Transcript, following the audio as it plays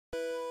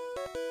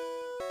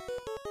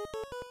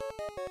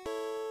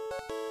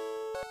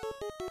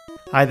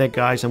Hi there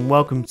guys, and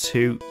welcome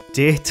to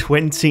day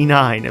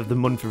 29 of the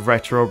month of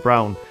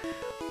Retrobrown.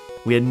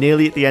 We are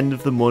nearly at the end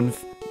of the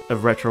month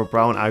of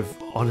Retrobrown.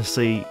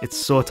 It's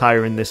so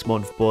tiring this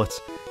month, but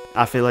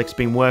I feel like it's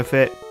been worth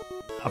it.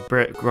 I've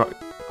brought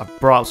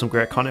out some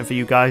great content for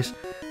you guys,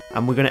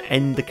 and we're going to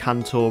end the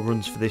Kanto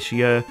runs for this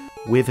year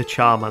with a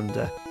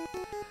Charmander.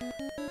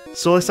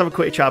 So let's have a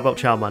quick chat about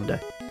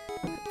Charmander.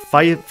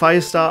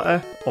 Fire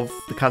starter of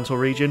the Kanto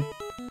region.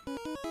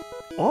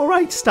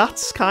 Alright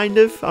stats, kind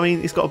of. I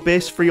mean, it's got a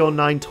base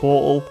 309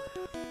 total,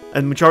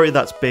 and the majority of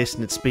that's based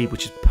on its speed,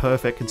 which is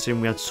perfect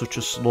considering we had such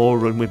a slow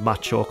run with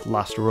Machoke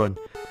last run.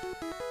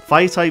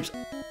 Fire types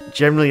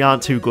generally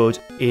aren't too good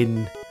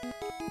in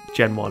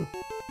Gen 1.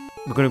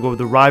 We're going to go with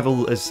the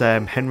rival as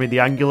Henry the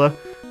Angular.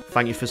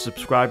 Thank you for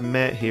subscribing,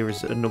 mate. Here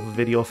is another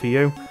video for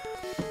you.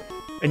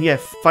 And yeah,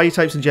 fire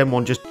types in Gen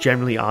 1 just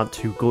generally aren't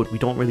too good. We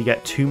don't really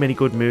get too many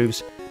good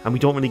moves, and we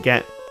don't really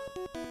get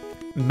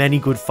many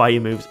good fire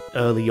moves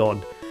early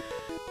on.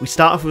 We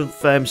start off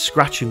with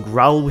Scratch and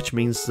Growl, which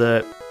means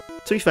that,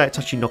 to be fair, it's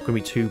actually not going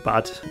to be too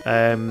bad.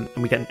 And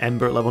we get an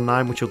Ember at level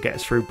 9, which will get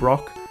us through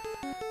Brock.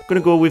 I'm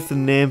going to go with the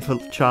name for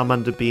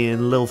Charmander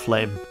being Lil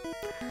Flame.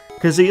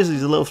 Because he's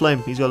a little flame.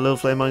 He's got a little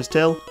flame on his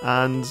tail,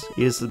 and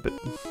he is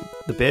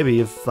the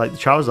baby of like the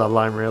Charizard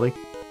line, really.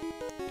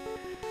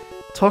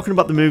 Talking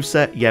about the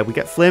moveset, yeah, we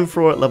get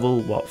Flamethrower at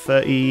level, what,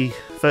 30,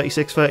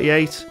 36,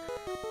 38?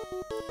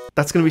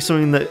 That's going to be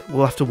something that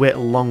we'll have to wait a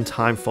long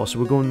time for, so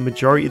we're going the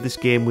majority of this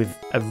game with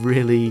a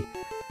really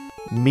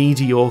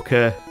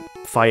mediocre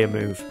fire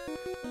move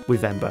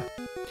with Ember.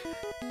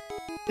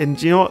 And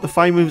do you know what? The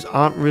fire moves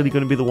aren't really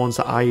going to be the ones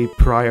that I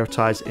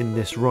prioritise in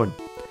this run.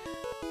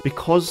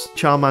 Because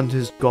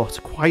Charmander's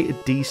got quite a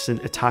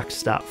decent attack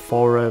stat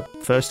for a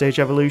first stage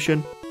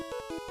evolution.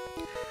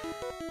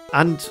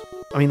 And,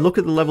 I mean, look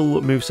at the level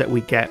of moveset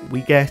we get.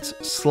 We get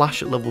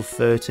Slash at level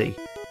 30.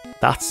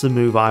 That's the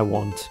move I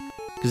want.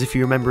 Because if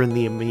you remember in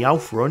the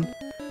Meowth run,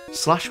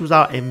 Slash was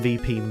our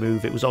MVP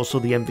move. It was also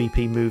the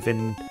MVP move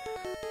in,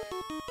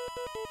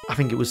 I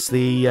think it was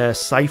the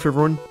Cypher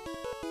run.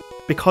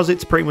 Because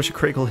it's pretty much a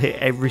critical hit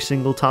every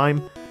single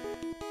time,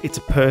 it's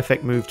a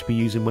perfect move to be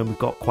using when we've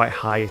got quite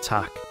high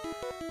attack.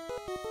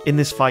 In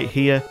this fight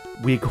here,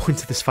 we're going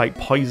to this fight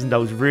poisoned. I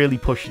was really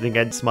pushing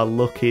against my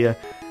luck here.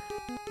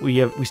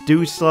 We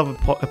do still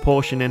have a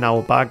potion in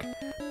our bag,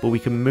 but we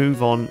can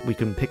move on, we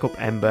can pick up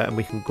Ember, and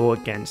we can go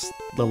against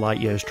the Light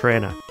Years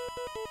trainer.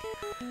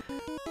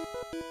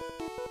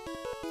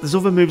 There's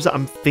other moves that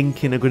I'm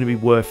thinking are going to be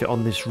worth it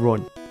on this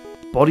run.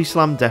 Body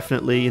Slam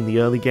definitely in the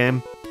early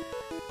game.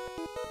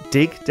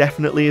 Dig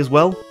definitely as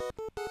well.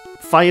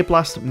 Fire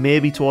Blast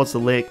maybe towards the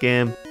late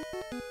game.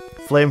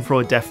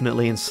 Flamethrower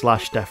definitely, and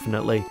Slash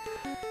definitely.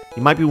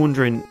 You might be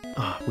wondering,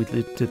 we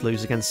did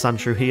lose against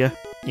Sandshrew here.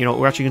 You know,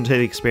 we're actually going to take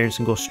the experience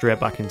and go straight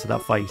back into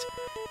that fight.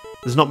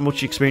 There's not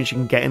much experience you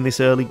can get in this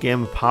early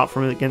game apart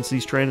from against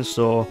these trainers,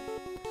 so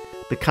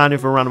the kind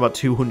of around about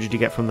 200 you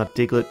get from that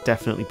Diglett,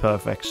 definitely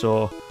perfect.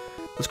 So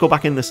let's go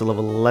back in this at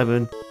level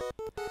 11.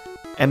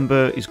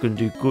 Ember is going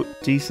to do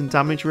decent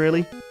damage,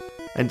 really.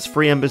 And it's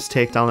 3 Embers to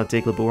take down a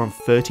Diglett, but we're on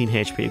 13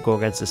 HP to go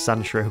against the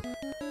Sandshrew.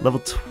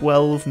 Level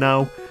 12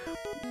 now.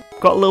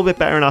 Got a little bit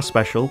better in our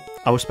special.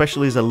 Our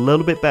special is a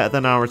little bit better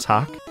than our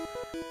attack,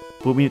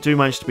 but we do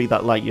manage to beat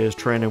that Light Years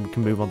trainer and we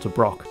can move on to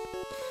Brock.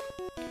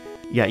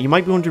 Yeah, you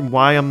might be wondering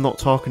why I'm not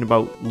talking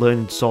about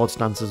learning Sword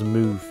Stance as a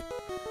move.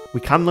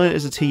 We can learn it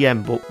as a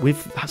TM, but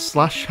with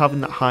Slash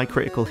having that high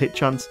critical hit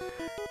chance,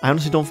 I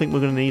honestly don't think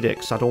we're going to need it,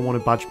 because I don't want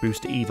to badge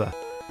boost either.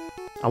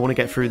 I want to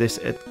get through this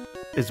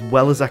as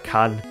well as I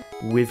can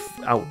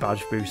without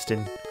badge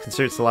boosting.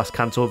 Consider it's the last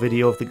Kanto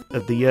video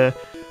of the year,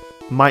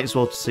 might as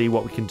well see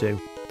what we can do.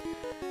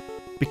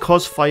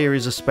 Because Fire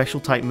is a special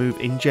type move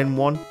in Gen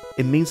 1,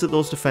 it means that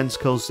those defense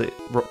kills that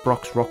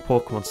Brock's Rock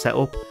Pokemon set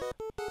up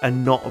are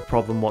not a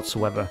problem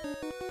whatsoever.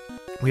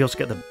 We also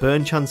get the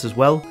burn chance as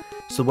well,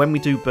 so when we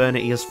do burn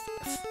it, he has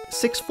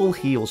 6 full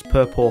heals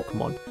per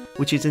Pokemon,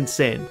 which is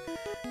insane.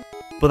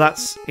 But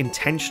that's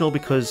intentional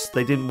because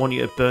they didn't want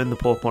you to burn the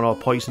Pokemon or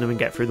poison them and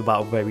get through the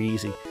battle very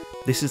easy.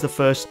 This is the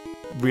first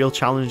real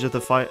challenge of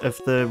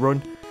the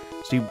run,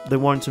 so they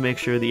wanted to make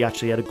sure that you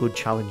actually had a good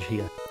challenge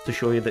here to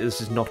show you that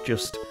this is not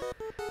just,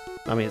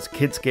 I mean, it's a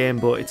kid's game,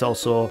 but it's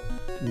also,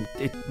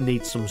 it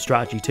needs some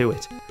strategy to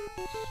it.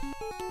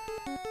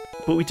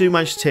 But we do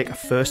manage to take a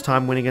first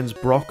time win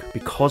against Brock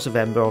because of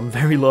Ember on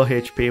very low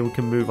HP, and we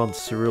can move on to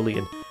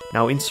Cerulean.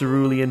 Now in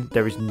Cerulean,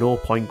 there is no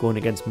point going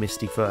against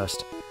Misty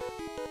first.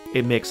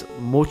 It makes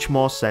much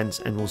more sense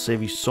and will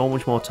save you so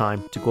much more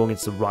time to go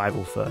against the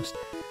rival first.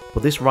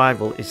 But this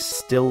rival is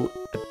still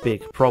a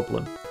big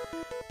problem.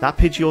 That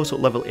Pidgeotto at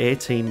level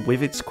 18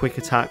 with its quick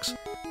attacks,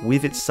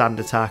 with its sand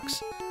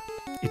attacks,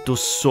 it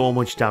does so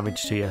much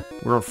damage to you.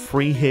 We're on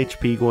 3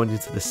 HP going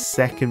into the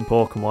second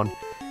Pokemon.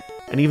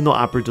 And even though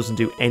Abra doesn't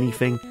do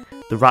anything,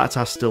 the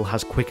Rattata still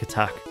has quick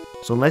attack.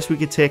 So unless we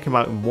could take him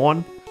out in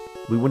one,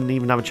 we wouldn't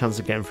even have a chance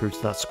of getting through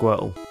to that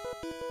Squirtle.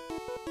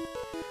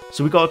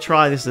 So we got to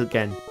try this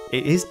again.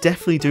 It is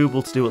definitely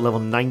doable to do at level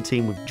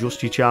 19 with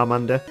just your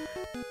Charmander,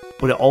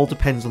 but it all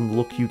depends on the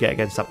luck you get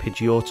against that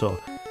Pidgeotto.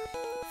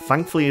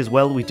 Thankfully as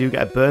well, we do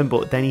get a burn,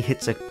 but then he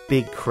hits a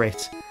big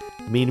crit,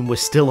 meaning we're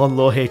still on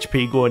low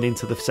HP going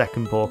into the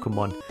second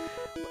Pokemon.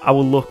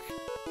 Our luck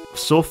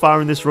so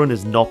far in this run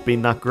has not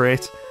been that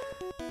great,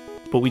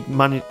 but we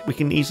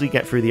can easily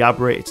get through the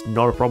Aberrate. It's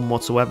not a problem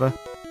whatsoever.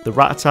 The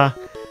Rattata,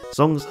 as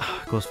long as it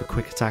goes for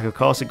quick attack, of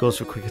course it goes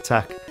for quick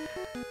attack.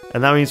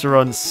 And that means we're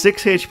on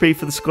 6 HP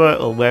for the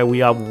Squirtle, where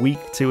we are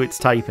weak to its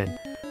typing.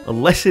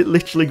 Unless it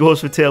literally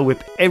goes for Tail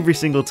Whip every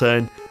single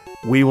turn,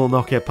 we will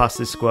not get past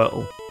this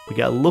Squirtle. We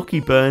get a lucky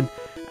burn,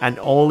 and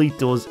all he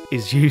does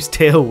is use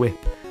Tail Whip.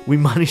 We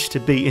managed to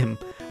beat him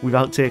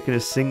without taking a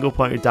single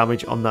point of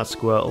damage on that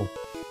Squirtle.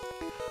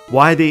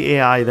 Why the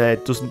AI there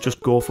doesn't just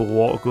go for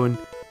Water Gun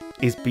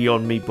is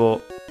beyond me, but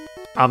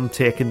I'm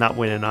taking that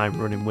win and I'm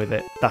running with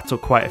it. That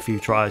took quite a few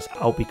tries,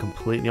 I'll be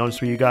completely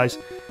honest with you guys.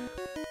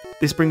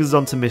 This brings us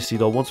on to Misty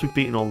though. Once we've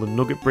beaten all the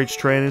Nugget Bridge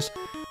trainers,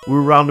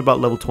 we're around about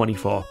level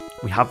 24.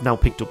 We have now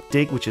picked up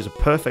Dig, which is a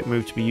perfect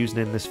move to be using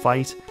in this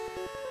fight.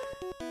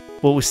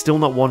 But we're still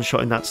not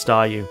one-shotting that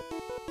Staryu.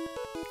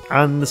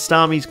 And the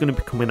Starmie's going to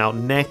be coming out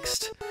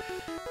next.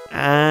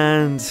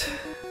 And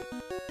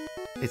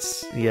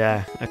it's,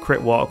 yeah, a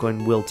crit Water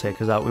Gun will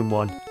take us out in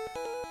one.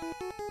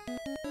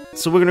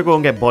 So we're going to go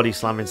and get Body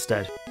Slam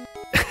instead.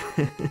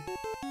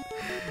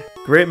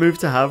 Great move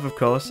to have, of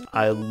course.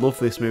 I love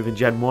this move in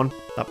Gen 1.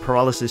 That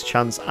paralysis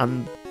chance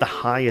and the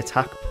high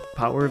attack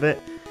power of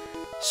it.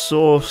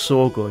 So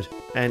good.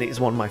 And it's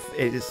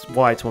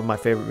why it's one of my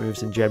favourite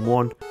moves in Gen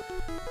 1.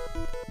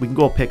 We can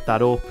go pick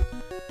that up.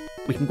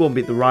 We can go and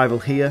beat the rival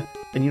here.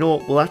 And you know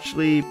what? We'll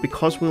actually,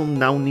 because we'll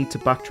now need to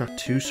backtrack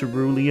to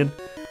Cerulean,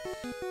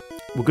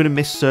 we're going to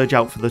miss Surge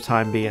out for the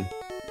time being.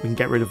 We can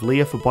get rid of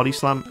Leah for Body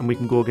Slam, and we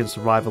can go against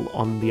the rival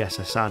on the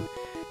SSN.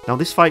 Now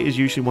this fight is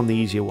usually one of the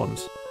easier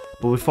ones,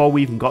 but before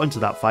we even got into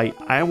that fight,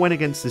 I went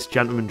against this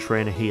gentleman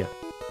trainer here.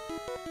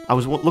 I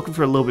was looking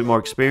for a little bit more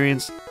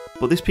experience,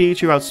 but this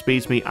Pikachu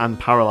outspeeds me and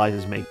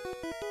paralyzes me.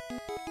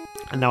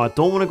 And now I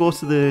don't want to go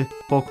to the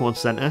Pokemon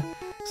Center,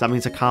 because that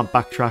means I can't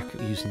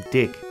backtrack using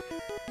Dig.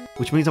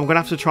 Which means I'm going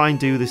to have to try and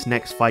do this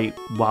next fight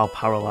while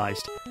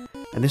paralysed.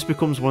 And this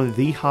becomes one of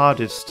the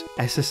hardest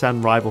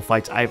SSN rival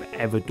fights I've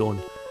ever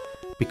done.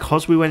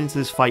 Because we went into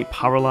this fight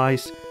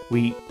paralysed,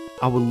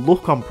 our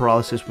luck on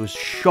paralysis was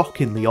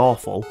shockingly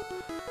awful.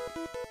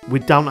 We're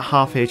down at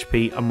half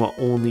HP and we're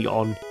only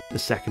on the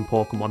second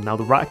Pokemon. Now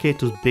the Raticate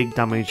does big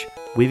damage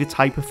with its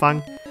Hyper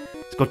Fang.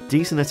 It's got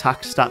decent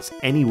attack stats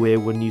anyway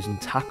when using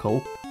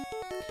Tackle.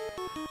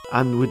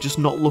 And we're just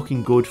not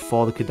looking good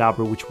for the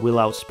Kadabra, which will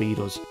outspeed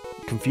us.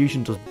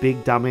 Confusion does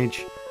big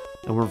damage,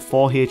 and we're on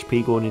 4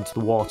 HP going into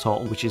the Water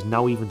Turtle, which is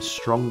now even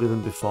stronger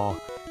than before.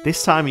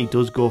 This time he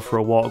does go for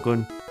a Water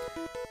Gun,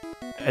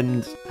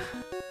 and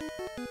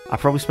I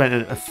probably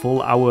spent a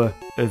full hour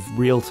of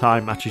real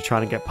time actually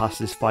trying to get past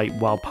this fight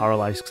while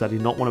paralysed, because I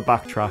did not want to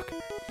backtrack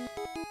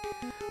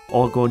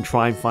or go and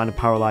try and find a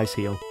paralysed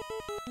heal.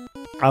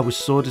 I was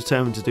so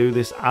determined to do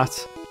this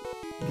at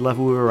the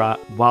level we were at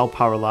while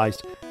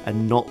paralysed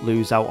and not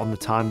lose out on the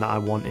time that I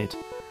wanted.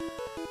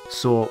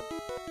 So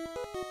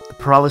the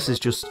paralysis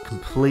just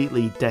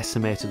completely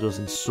decimated us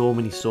in so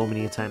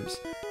many attempts,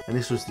 and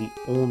this was the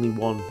only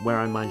one where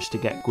I managed to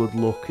get good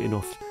luck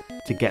enough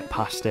to get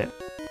past it.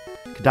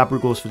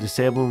 Kadabra goes for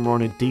Disable, and we're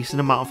on a decent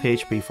amount of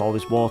HP for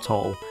this Water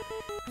Turtle.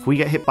 If we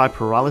get hit by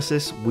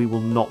paralysis, we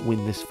will not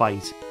win this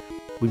fight.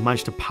 We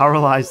managed to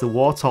paralyse the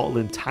Water Turtle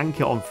and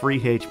tank it on 3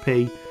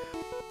 HP,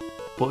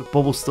 but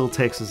Bubble still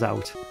takes us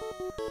out.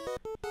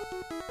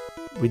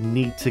 We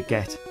need to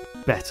get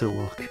better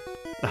luck.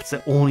 That's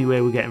the only way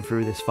we're getting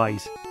through this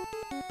fight.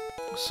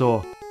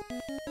 So,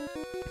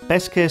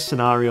 best case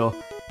scenario,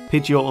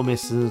 Pidgeotto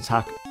misses an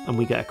attack and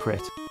we get a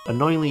crit.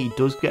 Annoyingly, he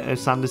does get a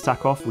sand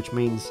attack off, which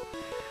means,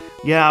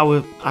 yeah,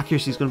 our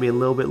accuracy is going to be a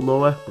little bit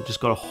lower. We've just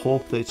got to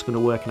hope that it's going to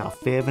work in our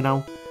favour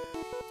now.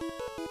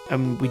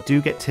 And we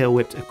do get tail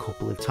whipped a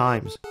couple of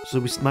times. So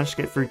we managed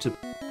to get through to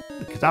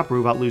the Kadabra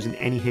without losing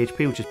any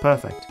HP, which is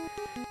perfect.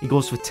 He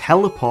goes for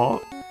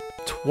Teleport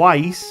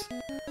twice,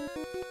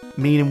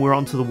 meaning we're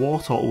onto the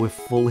Water Turtle with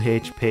full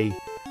HP.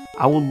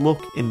 Our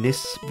luck in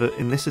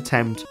this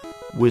attempt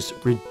was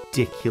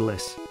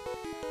ridiculous.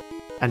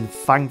 And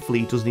thankfully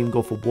he doesn't even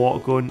go for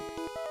Water Gun.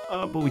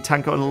 But we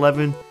tank out an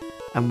 11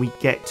 and we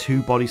get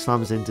 2 Body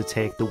Slams in to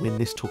take the win.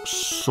 This took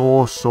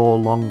so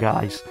long,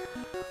 guys.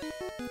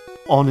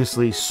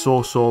 Honestly,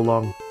 so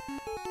long.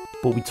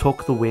 But we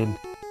took the win.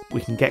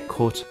 We can get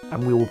cut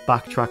and we will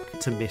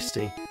backtrack to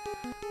Misty,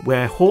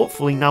 where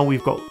hopefully now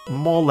we've got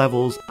more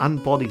levels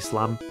and Body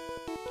Slam,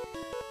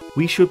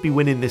 we should be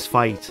winning this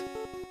fight.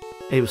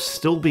 It will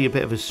still be a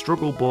bit of a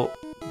struggle, but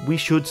we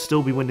should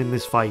still be winning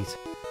this fight.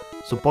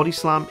 So Body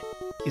Slam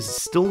is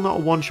still not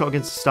a one-shot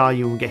against the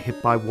Staryu and get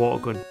hit by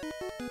Water Gun.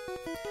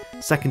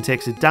 Second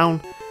takes it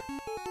down,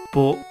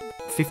 but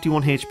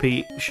 51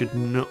 HP should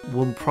not,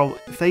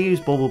 if they use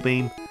Bubble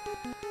Beam,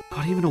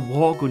 God, even a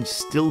Water Gun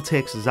still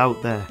takes us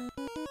out there.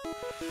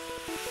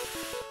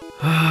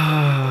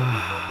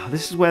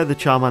 This is where the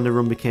Charmander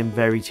run became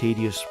very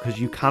tedious, because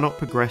you cannot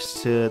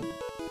progress to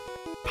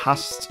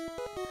past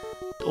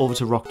over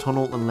to Rock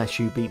Tunnel unless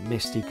you beat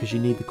Misty, because you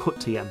need the cut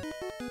TM.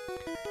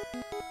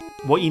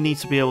 What you need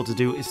to be able to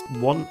do is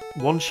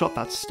one shot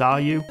that star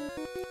you,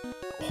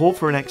 hope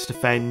for an X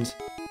defend,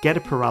 get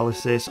a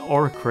paralysis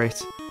or a crit,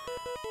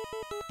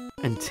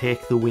 and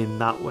take the win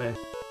that way.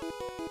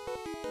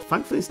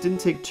 Thankfully this didn't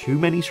take too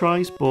many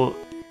tries, but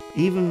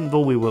even though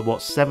we were,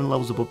 what, 7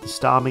 levels above the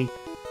Starmie,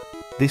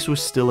 this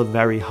was still a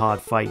very hard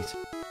fight.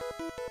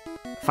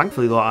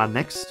 Thankfully though, our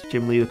next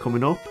gym leader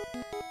coming up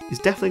is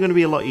definitely going to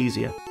be a lot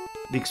easier.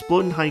 The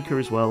Exploding Hiker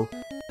as well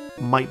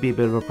might be a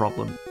bit of a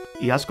problem.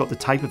 He has got the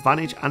type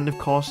advantage, and of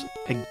course,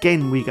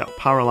 again we got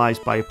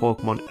paralysed by a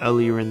Pokemon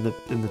earlier in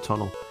the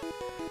tunnel.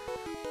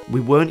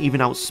 We weren't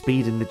even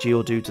outspeeding the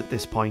Geodudes at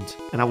this point,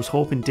 and I was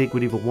hoping Dig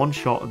would either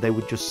one-shot or they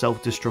would just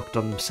self-destruct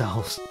on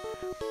themselves.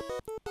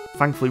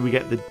 Thankfully we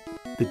get the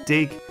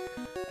Dig,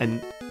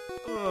 and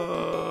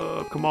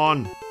come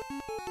on.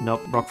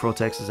 Nope, Rock Throw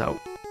takes us out.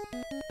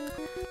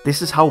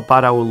 This is how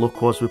bad our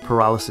luck was with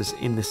paralysis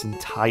in this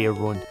entire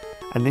run,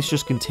 and this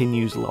just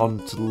continues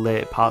on to the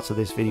later parts of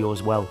this video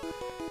as well.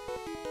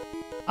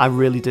 I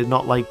really did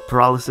not like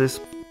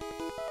paralysis,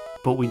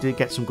 but we did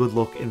get some good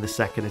luck in the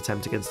second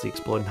attempt against the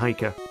Exploding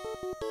Hiker.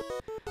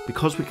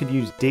 Because we can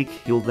use Dig,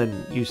 he'll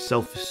then use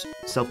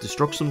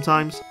self-destruct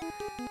sometimes.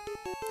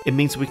 It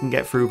means we can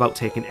get through without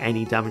taking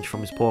any damage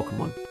from his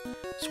Pokemon.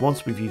 So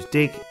once we've used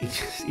Dig,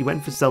 he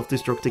went for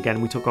self-destruct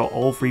again. We took out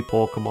all 3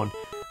 Pokemon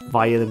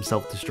via them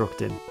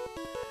self-destructing.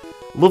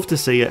 Love to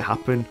see it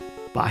happen,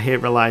 but I hate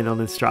relying on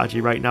this strategy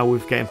right now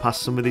with getting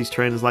past some of these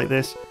trainers like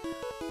this.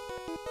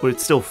 But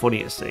it's still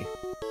funny to see.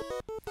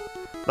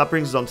 That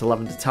brings us on to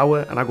Lavender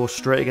Tower, and I go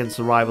straight against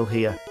the rival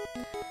here.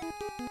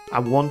 I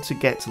want to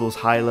get to those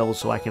high levels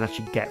so I can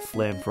actually get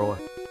Flamethrower,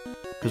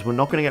 because we're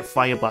not going to get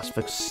Fire Blast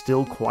for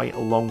still quite a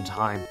long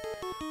time.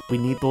 We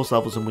need those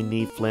levels, and we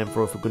need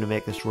Flamethrower if we're going to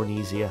make this run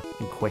easier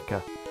and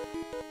quicker.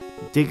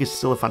 Dig is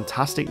still a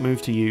fantastic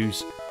move to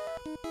use,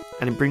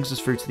 and it brings us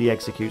through to the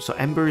Execute. So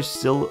Ember is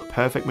still a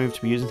perfect move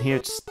to be using here.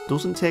 It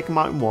doesn't take him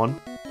out in one.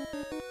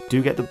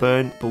 Do get the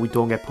burn, but we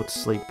don't get put to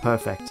sleep.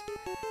 Perfect.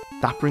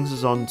 That brings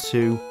us on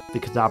to the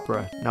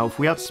Kadabra. Now, if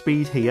we had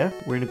speed here,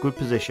 we're in a good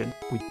position.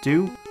 We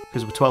do,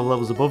 because we're 12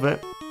 levels above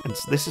it, and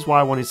this is why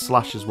I wanted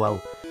Slash as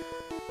well.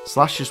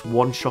 Slash just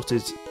one-shot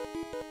his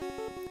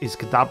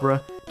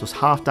Kadabra, does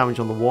half damage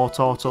on the War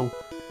Turtle,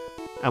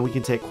 and we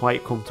can take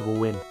quite a comfortable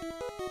win.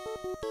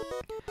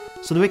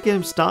 So the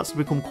mid-game starts to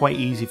become quite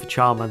easy for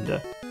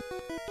Charmander,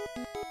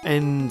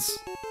 and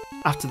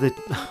after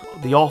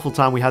the awful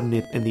time we had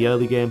in the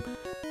early game,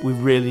 we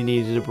really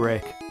needed a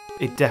break.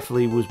 It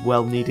definitely was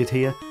well needed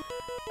here,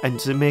 and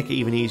to make it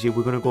even easier,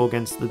 we're going to go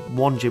against the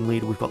one gym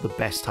leader we've got the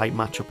best type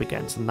matchup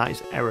against, and that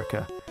is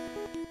Erica.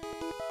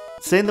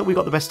 Saying that we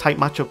got the best type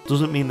matchup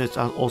doesn't mean that it's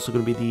also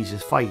going to be the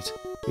easiest fight,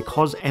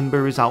 because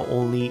Ember is our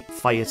only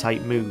fire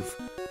type move.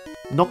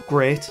 Not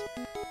great,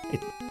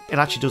 it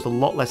actually does a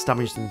lot less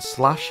damage than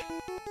Slash,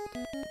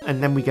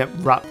 and then we get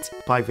wrapped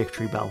by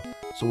Victory Bell,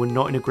 so we're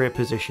not in a great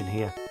position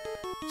here.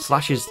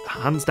 Slash is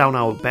hands down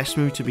our best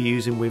move to be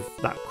using with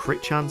that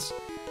crit chance,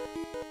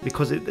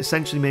 because it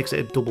essentially makes it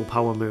a double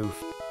power move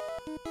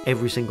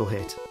every single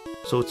hit.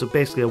 So it's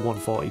basically a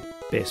 140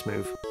 base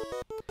move.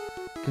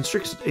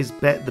 Constrict is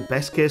the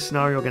best case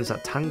scenario against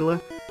that Tangler,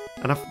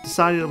 and I've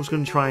decided I was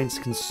going to try and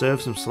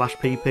conserve some Slash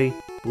PP,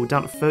 but we're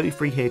down to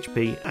 33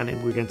 HP and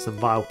then we're against the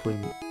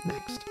Vileplume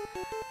next.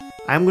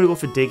 I am going to go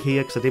for Dig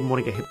here because I didn't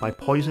want to get hit by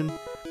poison.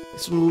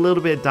 It's a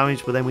little bit of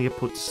damage, but then we get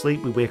put to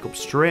sleep, we wake up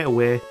straight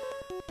away.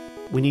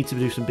 We need to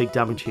do some big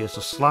damage here,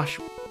 so Slash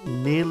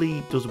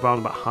nearly does around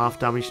about half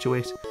damage to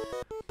it.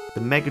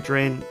 The Mega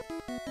Drain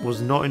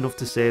was not enough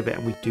to save it,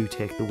 and we do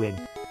take the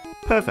win.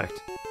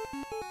 Perfect.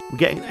 We're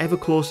getting ever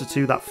closer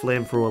to that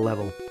Flamethrower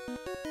level.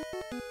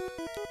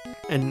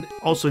 And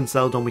also in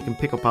Celadon we can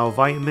pick up our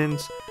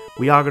vitamins.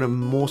 We are going to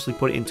mostly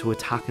put it into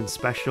attack and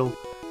special.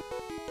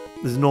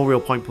 There's no real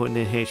point putting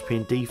in HP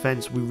and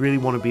defense. We really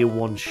want to be a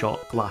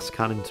one-shot glass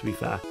cannon, to be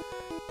fair.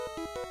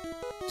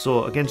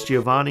 So against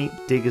Giovanni,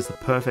 Dig is the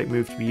perfect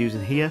move to be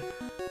using here,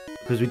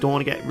 because we don't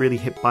want to get really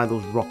hit by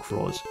those rock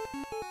throws.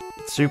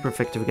 It's super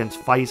effective against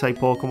fire-type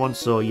Pokemon,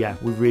 so yeah,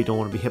 we really don't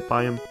want to be hit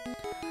by him.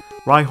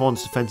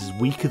 Rhyhorn's defense is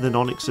weaker than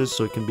Onyx's,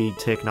 so it can be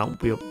taken out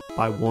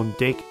by one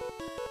Dig.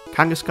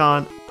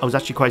 Kangaskhan, I was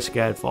actually quite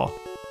scared for.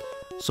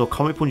 So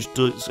Comet Punch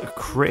does a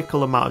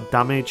critical amount of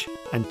damage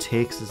and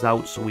takes us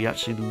out, so we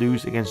actually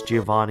lose against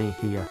Giovanni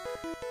here.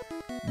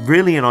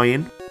 Really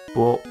annoying,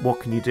 but what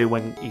can you do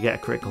when you get a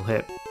critical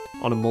hit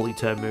on a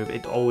multi-turn move?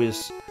 It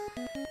always,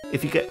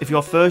 if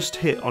your first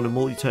hit on a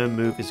multi-turn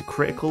move is a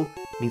critical,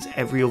 it means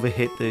every other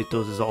hit that it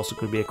does is also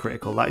going to be a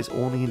critical. That is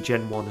only in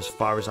Gen 1 as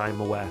far as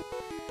I'm aware.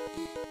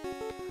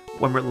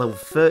 When we're at level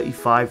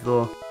 35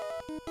 though,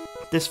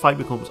 this fight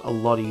becomes a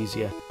lot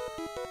easier.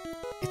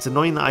 It's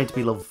annoying that I had to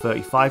be level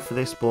 35 for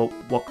this, but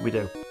what can we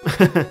do?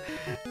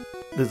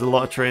 There's a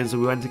lot of trainers that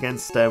we went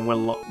against, and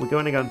we're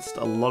going against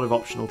a lot of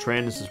optional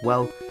trainers as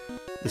well.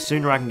 The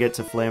sooner I can get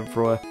to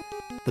Flamethrower,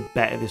 the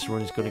better this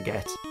run is going to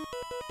get.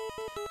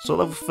 So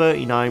level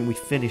 39, we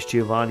finished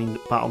Giovanni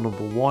battle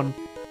number 1,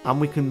 and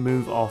we can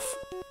move off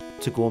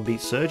to go and beat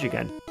Surge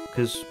again,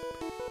 because,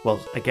 well,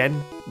 again,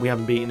 we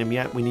haven't beaten him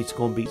yet, we need to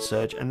go and beat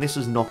Surge, and this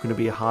is not going to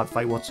be a hard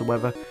fight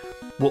whatsoever.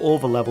 We're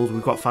over leveled,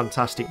 we've got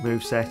fantastic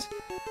moveset,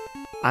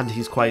 and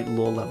he's quite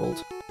low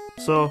leveled.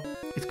 So,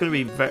 it's going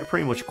to be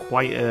pretty much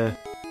quite a,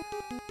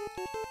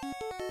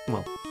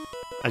 well,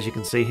 as you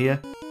can see here,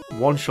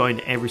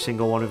 one-shotting every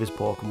single one of his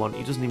Pokemon.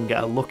 He doesn't even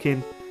get a look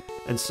in.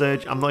 And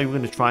Surge, I'm not even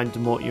going to try and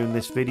demote you in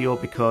this video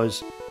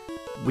because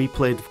we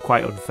played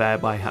quite unfair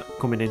by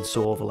coming in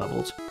so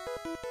over-leveled.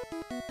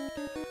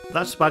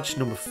 That's badge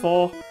number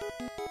 4,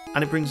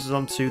 and it brings us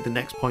on to the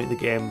next point of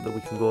the game that we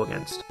can go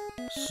against.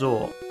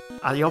 So,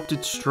 I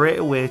opted straight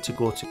away to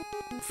go to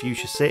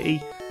Fuchsia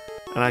City,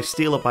 and I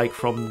steal a bike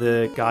from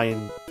the guy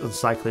in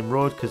Uncycling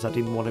Road because I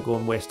didn't want to go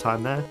and waste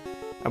time there,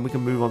 and we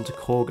can move on to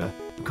Koga.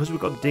 Because we've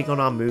got Dig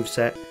on our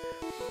moveset,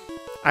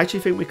 I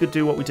actually think we could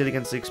do what we did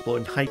against the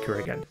Exploding Hiker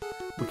again.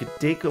 We could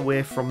dig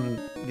away from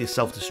the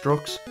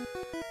self-destructs,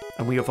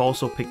 and we have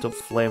also picked up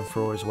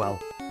Flamethrower as well.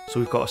 So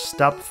we've got a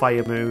stab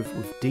fire move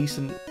with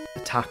decent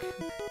attack.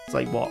 It's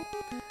like, what,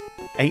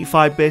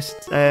 85 base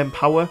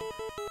power?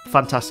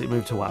 Fantastic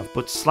move to have,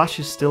 but Slash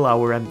is still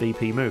our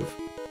MVP move.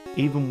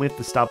 Even with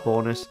the stab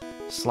bonus,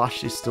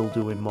 Slash is still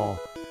doing more.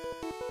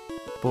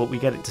 But we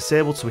get it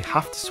disabled, so we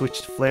have to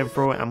switch to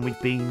Flamethrower, and we've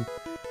been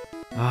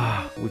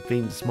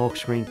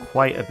smokescreen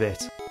quite a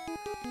bit.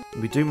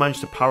 We do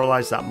manage to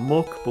paralyse that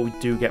muck, but we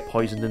do get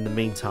poisoned in the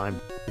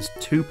meantime. There's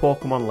 2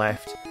 Pokemon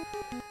left,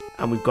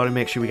 and we've got to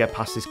make sure we get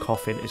past this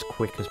coffin as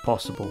quick as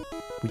possible.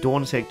 We don't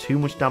want to take too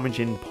much damage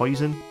in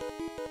poison,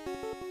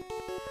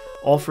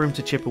 or for him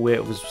to chip away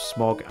at his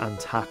Smog and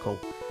Tackle.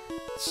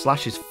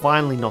 Slash is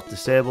finally not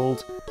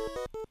disabled,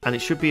 and it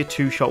should be a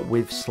 2-shot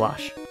with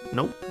Slash.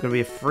 Nope, going to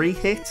be a free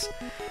hit.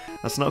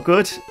 That's not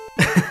good.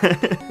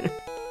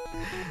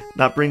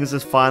 That brings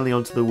us finally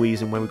onto the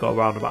Weezing when we got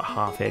around about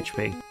half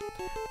HP.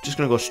 Just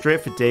going to go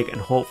straight for Dig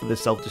and hope for the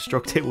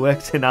self-destruct. It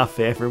works in our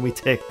favour and we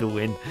take the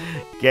win.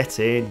 Get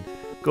in.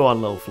 Go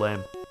on, Little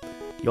Flame.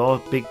 Your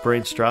big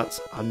brain strats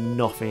are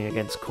nothing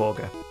against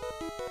Koga.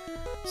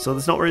 So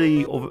there's not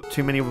really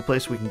too many other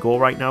places we can go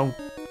right now,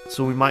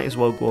 so we might as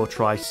well go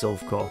try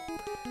Silphco.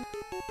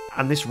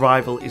 And this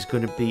rival is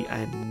going to be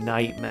a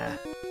nightmare.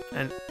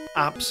 An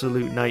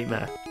absolute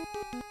nightmare.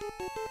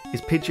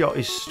 His Pidgeot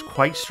is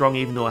quite strong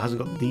even though it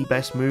hasn't got the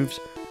best moves,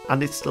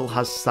 and it still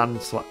has sand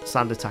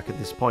attack at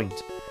this point.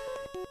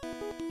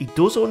 He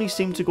does only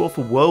seem to go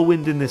for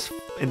Whirlwind in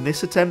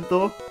this attempt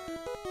though.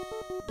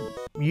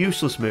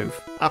 Useless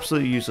move.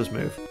 Absolutely useless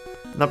move.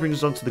 And that brings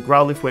us on to the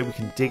Growlithe where we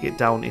can dig it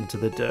down into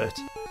the dirt.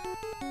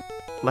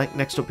 Like,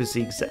 next up is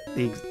the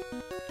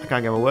I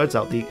can't get my words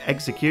out, the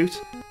Execute.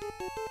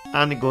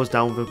 And it goes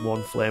down with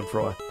 1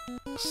 Flamethrower.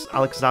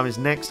 Alakazam is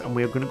next, and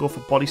we are going to go for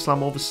Body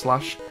Slam over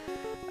Slash.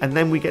 And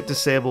then we get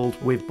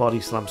disabled with Body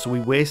Slam, so we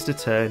waste a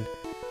turn.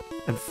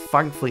 And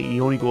thankfully, he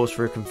only goes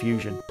for a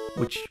Confusion,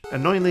 which,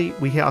 annoyingly,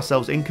 we hit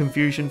ourselves in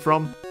Confusion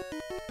from.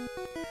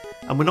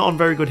 And we're not on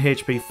very good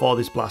HP for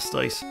this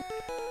Blastoise.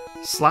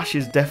 Slash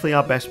is definitely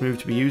our best move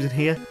to be using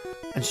here.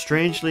 And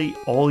strangely,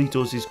 all he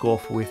does is go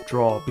for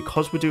Withdraw.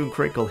 Because we're doing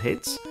critical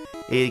hits,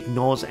 it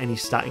ignores any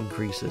stat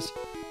increases.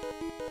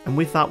 And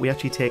with that, we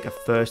actually take a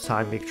first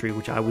time victory,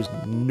 which I was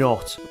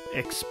not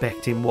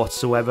expecting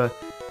whatsoever.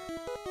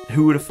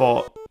 Who would have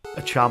thought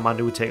a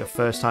Charmander would take a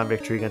first time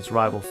victory against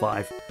Rival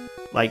 5?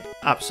 Like,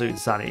 absolute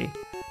insanity.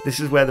 This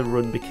is where the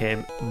run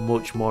became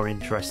much more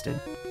interesting.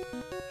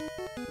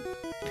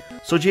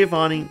 So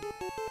Giovanni,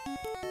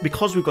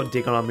 because we've got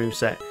Dig on our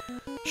moveset,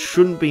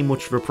 shouldn't be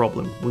much of a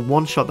problem. We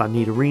one-shot that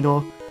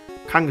Nidorino,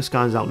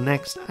 Kangaskhan's out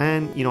next,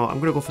 and, you know, I'm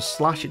going to go for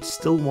Slash. It's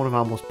still one of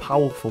our most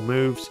powerful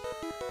moves.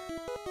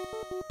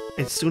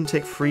 It's going to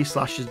take 3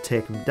 slashes to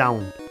take him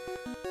down.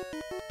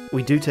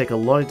 We do take a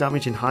lot of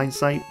damage in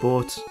hindsight,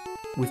 but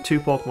with 2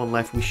 Pokemon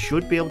left, we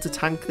should be able to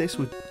tank this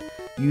with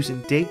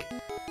using Dig.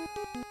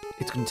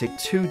 It's going to take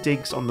 2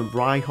 digs on the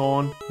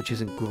Rhyhorn, which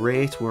isn't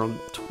great. We're on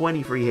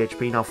 23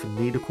 HP now for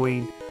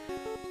Nidoqueen.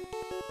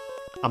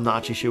 I'm not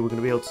actually sure we're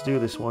going to be able to do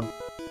this one.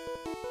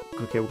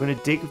 Okay, we're going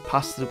to dig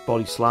past the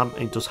Body Slam,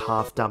 and it does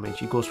half damage.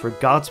 He goes for a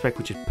Guard Spec,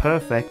 which is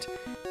perfect.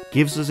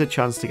 Gives us a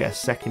chance to get a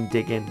second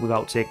dig in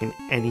without taking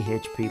any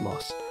HP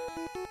loss.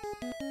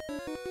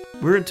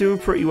 We're doing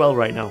pretty well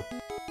right now,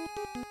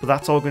 but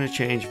that's all going to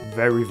change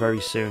very,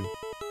 very soon.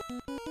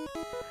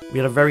 We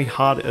had a very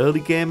hard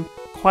early game,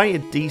 quite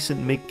a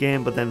decent mid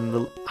game, but then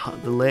the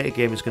later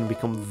game is going to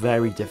become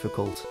very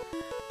difficult.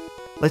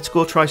 Let's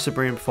go try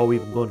Sabrina before we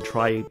even go and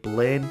try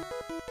Blaine,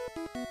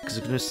 because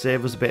it's going to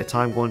save us a bit of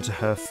time going to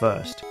her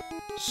first.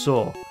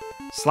 So,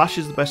 Slash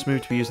is the best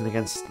move to be using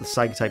against the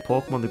Psychic-type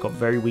Pokemon. They've got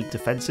very weak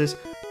defences,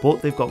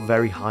 but they've got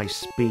very high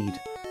speed.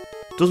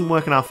 Doesn't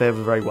work in our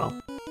favour very well.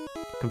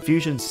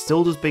 Confusion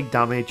still does big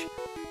damage,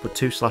 but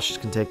 2 slashes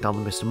can take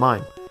down the Mr.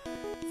 Mime.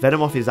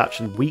 Venomoth is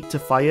actually weak to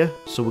fire,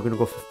 so we're going to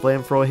go for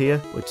Flamethrower here,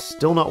 which is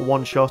still not a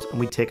one-shot, and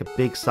we take a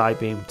big side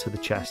beam to the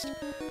chest.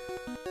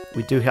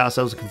 We do hit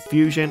ourselves a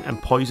Confusion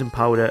and Poison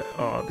Powder.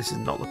 Oh, this is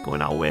not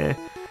going our way.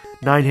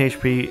 9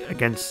 HP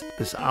against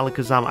this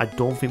Alakazam. I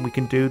don't think we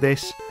can do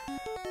this.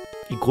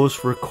 He goes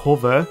for a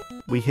cover.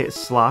 We hit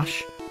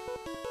Slash.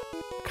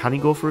 Can he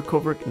go for a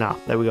cover? Nah,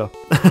 there we go.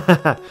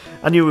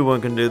 I knew we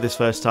weren't going to do this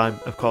first time.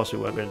 Of course we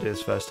weren't going to do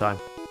this first time.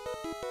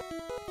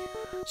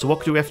 So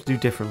what do we have to do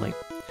differently?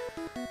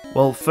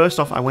 Well, first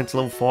off, I went to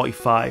level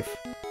 45.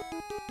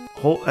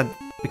 And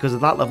because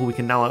of that level, we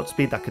can now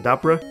outspeed that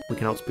Kadabra. We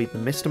can outspeed the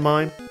Mr.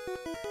 Mime.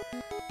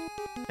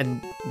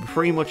 And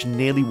pretty much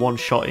nearly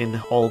one-shotting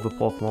all of the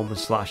Pokemon with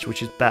Slash,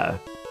 which is better.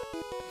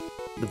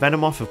 The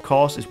Venomoth, of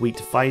course, is weak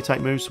to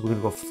Fire-type moves, so we're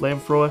going to go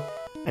Flamethrower.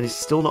 And it's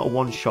still not a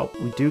one-shot.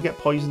 We do get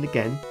poisoned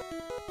again,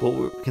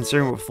 but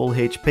considering we're full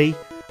HP,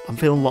 I'm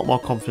feeling a lot more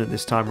confident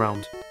this time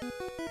round.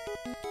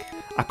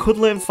 I could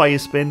learn Fire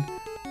Spin,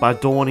 but I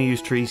don't want to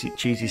use cheesy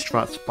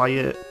strats.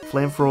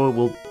 Flamethrower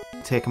will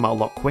take him out a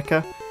lot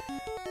quicker.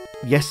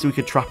 Yes, we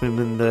could trap him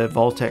in the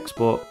Vortex,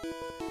 but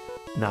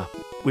nah.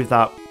 With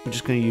that, we're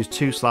just going to use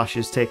 2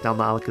 slashes, take down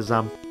the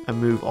Alakazam, and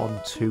move on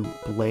to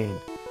Blaine.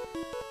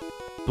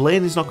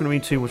 Blaine is not going to be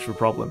too much of a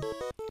problem.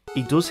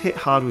 He does hit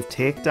hard with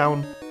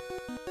Takedown,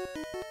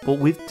 but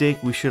with Dig,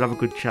 we should have a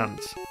good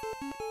chance.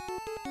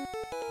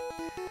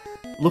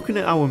 Looking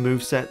at our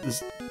moveset,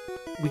 there's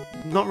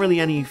not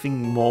really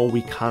anything more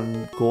we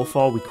can go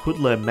for. We could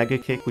learn Mega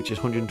Kick, which is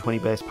 120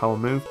 base power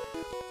move,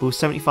 but with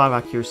 75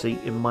 accuracy,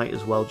 it might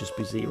as well just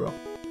be 0.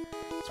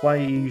 That's why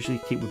you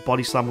usually keep with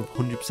Body Slam with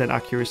 100%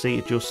 accuracy.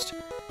 It just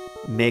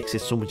makes it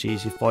so much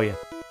easier for you.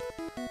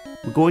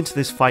 We go into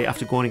this fight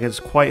after going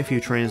against quite a few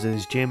trainers in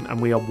his gym,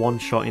 and we are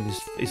one-shotting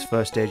his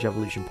first stage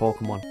evolution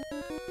Pokemon.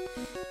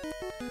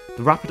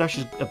 The Rapidash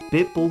is a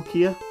bit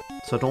bulkier,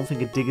 so I don't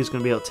think a Dig is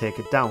going to be able to take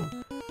it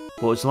down.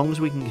 But as long as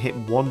we can hit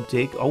one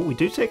Dig... Oh, we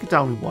do take it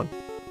down in one.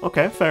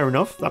 Okay, fair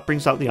enough. That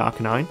brings out the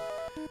Arcanine.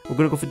 We're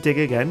going to go for Dig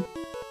again.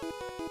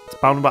 It's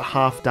bound about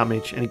half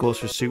damage, and he goes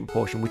for a Super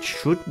Potion, which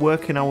should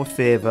work in our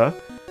favour.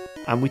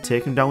 And we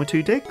take him down with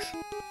 2 Digs.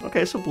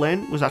 Okay, so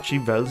Blaine was actually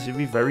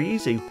relatively very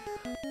easy.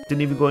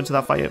 Didn't even go into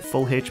that fight at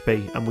full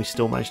HP, and we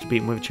still managed to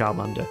beat him with a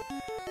Charmander.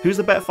 Who's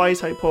the better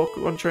Fire-type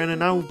Pokemon trainer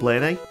now?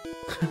 Blaine, eh?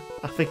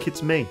 I think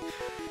it's me.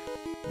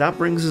 That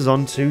brings us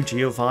on to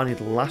Giovanni,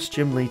 the last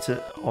gym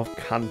leader of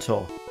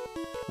Kanto.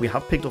 We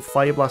have picked up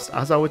Fire Blast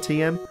as our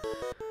TM,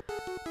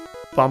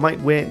 but I might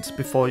wait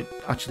before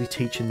actually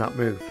teaching that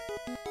move.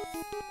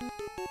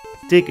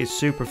 Dig is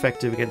super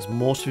effective against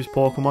most of his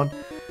Pokemon.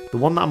 The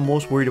one that I'm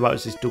most worried about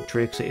is this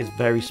Dugtrio, because it is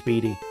very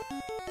speedy.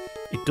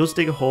 It does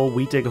dig a hole,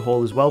 we dig a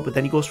hole as well, but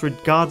then he goes for a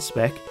Guard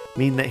Spec,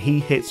 meaning that he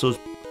hits us.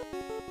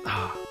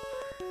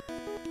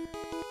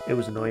 It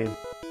was annoying.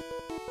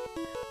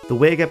 The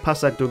way to get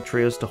past that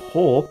Dugtrio is to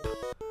hope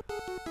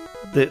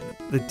that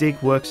the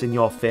Dig works in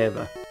your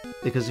favour.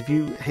 Because if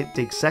you hit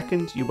Dig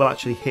second, you will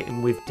actually hit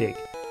him with Dig.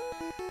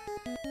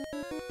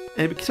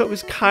 And it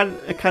was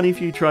a canny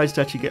few tries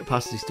to actually get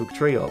past this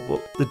Dugtrio,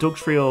 but the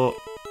Dugtrio,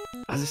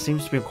 as it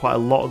seems to be in quite a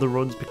lot of the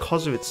runs,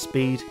 because of its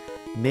speed,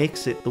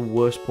 makes it the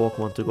worst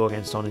Pokemon to go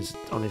against on his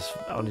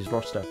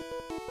roster.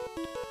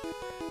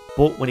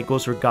 But when it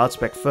goes for a Guard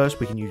Spec first,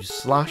 we can use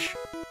Slash,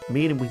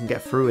 meaning we can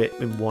get through it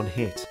in one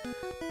hit.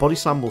 Body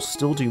Slam will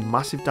still do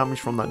massive damage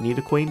from that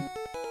Nidoqueen,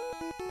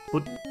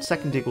 but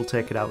second Dig will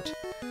take it out.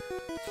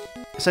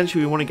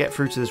 Essentially, we want to get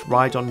through to this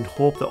Rhydon and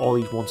hope that all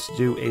he wants to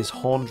do is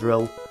Horn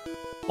Drill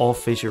or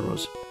Fissure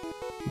us.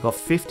 We've got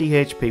 50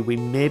 HP, we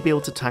may be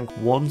able to tank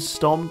one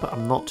Stomp, but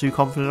I'm not too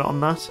confident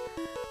on that.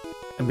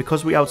 And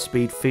because we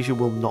outspeed, Fissure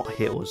will not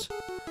hit us.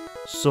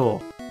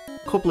 So,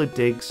 a couple of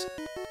Digs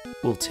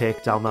will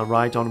take down that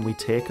Rhydon and we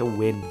take a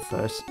win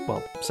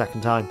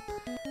second time.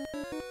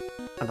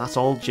 And that's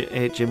all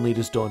 8 gym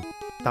leaders done.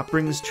 That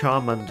brings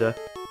Charmander,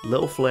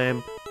 Little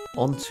Flame,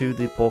 onto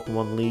the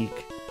Pokemon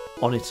League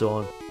on its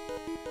own.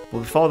 But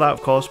before that,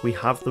 of course, we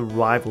have the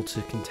rival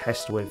to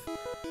contest with.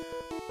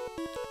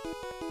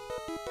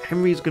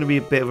 Henry is going to be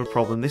a bit of a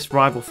problem. This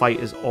rival fight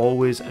is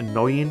always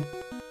annoying.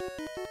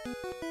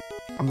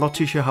 I'm not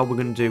too sure how we're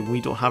going to do.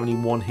 We don't have any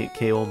one-hit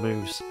KO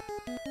moves.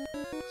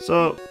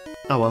 So,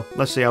 oh well,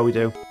 let's see how we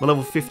do. We're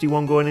level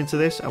 51 going into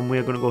this, and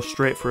we're going to go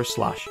straight for a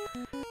Slash.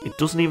 It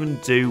doesn't even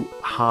do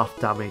half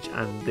damage,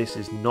 and this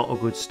is not a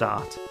good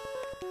start.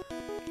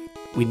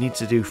 We need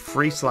to do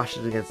 3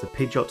 slashes against the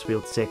Pidgeot to be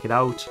able to take it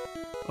out,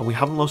 and we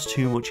haven't lost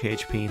too much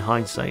HP in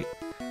hindsight.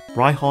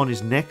 Rhyhorn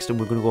is next, and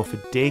we're going to go for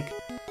Dig.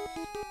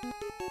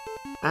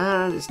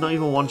 And it's not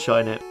even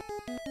one-shotting it.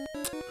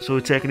 So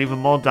we're taking even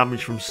more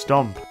damage from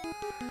Stomp.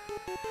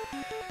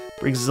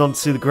 Brings us on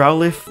to the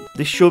Growlithe.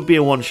 This should be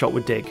a one-shot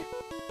with Dig.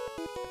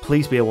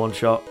 Please be a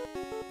one-shot.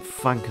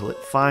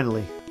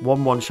 Finally,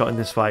 one-shot in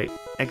this fight.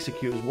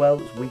 Execute as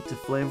well, it's weak to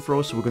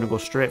Flamethrower, so we're going to go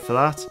straight for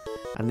that.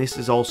 And this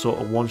is also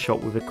a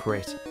one-shot with a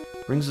crit.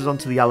 Brings us on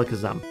to the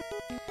Alakazam.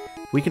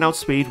 We can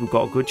outspeed, we've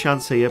got a good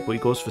chance here, but he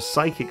goes for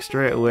Psychic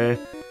straight away,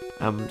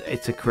 and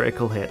it's a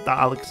critical hit. That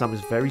Alakazam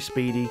is very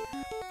speedy,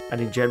 and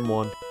in Gen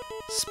 1,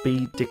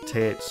 speed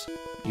dictates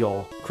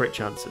your crit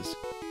chances.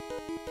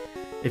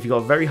 If you've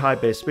got very high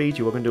base speed,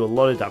 you are going to do a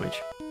lot of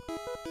damage.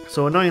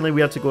 So annoyingly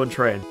we had to go and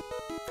train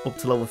up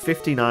to level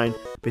 59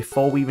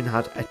 before we even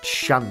had a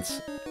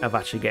chance of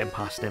actually getting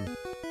past him.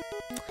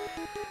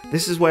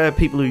 This is where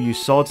people who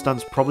use Sword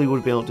Stance probably would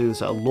have been able to do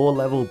this at a lower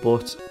level,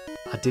 but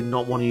I did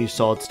not want to use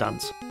Sword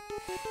Stance.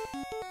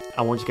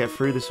 I wanted to get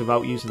through this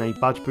without using any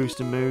badge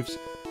boosting moves.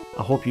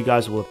 I hope you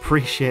guys will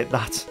appreciate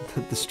that,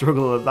 the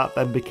struggle that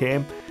then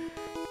became,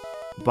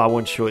 but I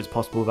want to show it's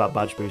possible without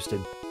badge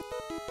boosting.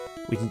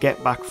 We can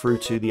get back through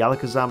to the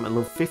Alakazam at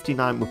level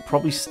 59. We're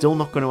probably still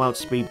not going to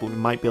outspeed, but we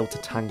might be able to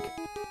tank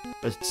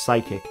a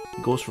Psychic.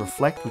 It goes for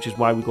Reflect, which is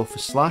why we go for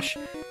Slash.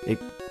 It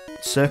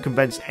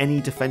circumvents any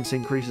defense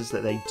increases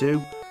that they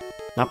do.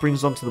 That brings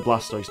us on to the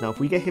Blastoise. Now, if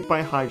we get hit by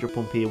a Hydro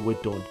Pump here,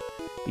 we're done.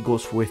 He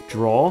goes for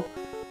Withdraw,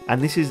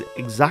 and this is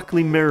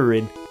exactly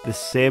mirroring the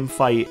same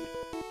fight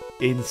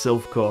in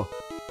Silphco.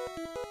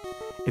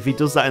 If he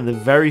does that in the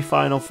very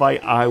final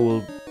fight, I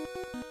will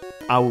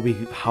be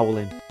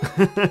howling.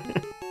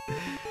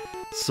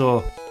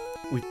 So,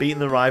 we've beaten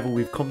the rival,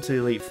 we've come to the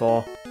Elite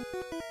Four,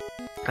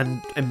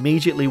 and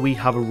immediately we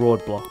have a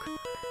roadblock.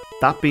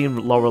 That being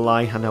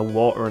Lorelei and her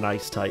Water and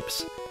Ice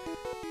types.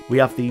 We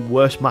have the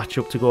worst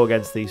matchup to go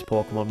against these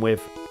Pokemon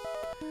with,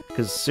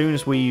 because as soon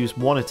as we use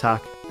one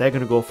attack, they're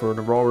going to go for an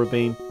Aurora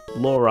Beam,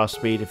 lower our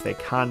speed if they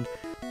can,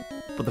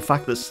 but the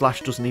fact that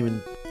Slash doesn't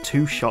even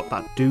two-shot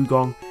that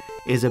Dugong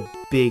is a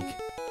big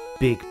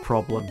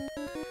problem.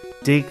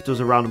 Dig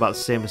does around about the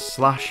same as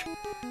Slash,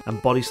 and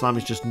Body Slam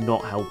is just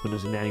not helping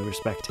us in any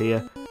respect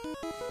here.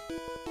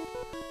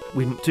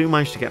 We do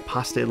manage to get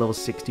past it at level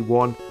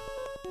 61,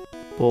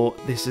 but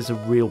this is a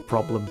real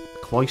problem.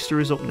 Cloyster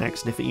is up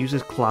next, and if it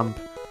uses Clamp,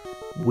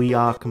 we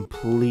are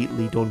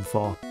completely done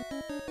for.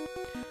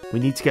 We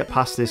need to get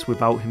past this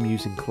without him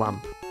using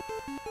Clamp.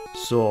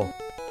 So,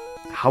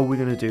 how are we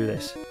going to do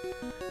this?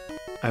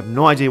 I have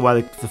no idea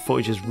why the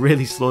footage is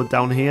really slowed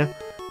down here,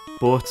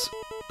 but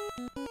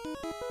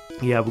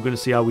yeah, we're going to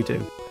see how we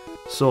do.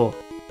 So,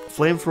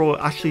 Flamethrower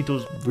actually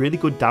does really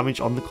good damage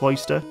on the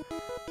Cloyster,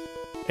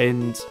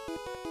 and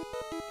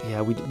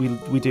yeah, we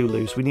do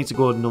lose. We need to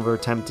go another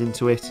attempt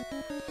into it.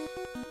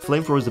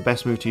 Flamethrower is the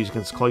best move to use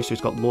against Cloyster.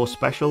 It's got low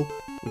special,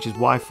 which is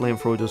why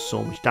Flamethrower does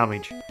so much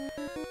damage.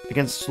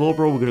 Against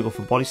Slowbro, we're going to go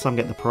for Body Slam,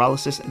 get the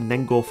paralysis, and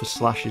then go for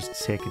Slashes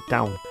to take it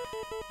down.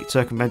 It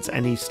circumvents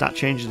any stat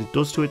changes it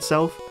does to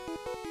itself,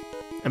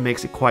 and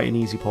makes it quite an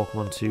easy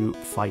Pokemon to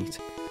fight.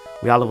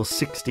 We are level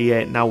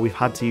 68 now. We've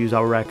had to use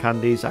our rare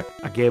candies. I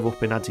gave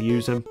up and had to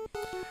use them.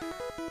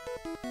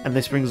 And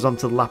this brings us on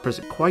to the Lapras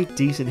at quite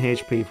decent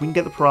HP. If we can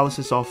get the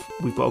paralysis off,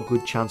 we've got a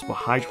good chance, but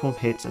Hydro Pump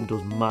hits and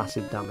does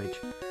massive damage.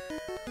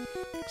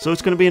 So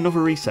it's going to be another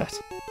reset.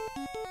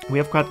 We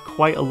have had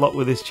quite a lot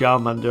with this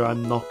Charmander,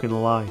 I'm not going to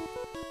lie.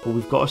 But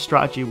we've got a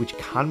strategy which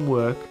can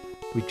work.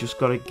 We've just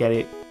got to get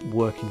it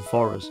working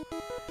for us.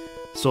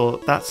 So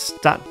that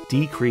stat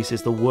decrease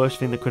is the worst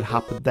thing that could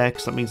happen there,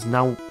 because that means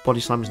now Body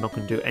Slam is not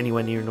going to do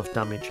anywhere near enough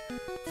damage.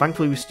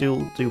 Thankfully we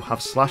still do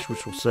have Slash,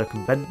 which will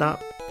circumvent that.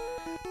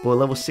 But at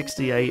level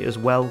 68 as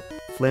well,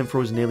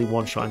 Flamethrower is nearly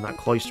one-shotting that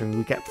Cloyster, and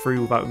we get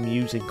through without him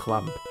using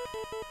Clamp.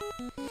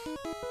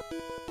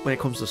 When it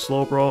comes to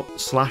Slowbro,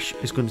 Slash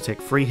is going to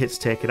take 3 hits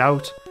to take it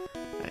out,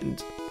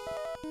 and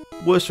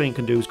worst thing you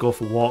can do is go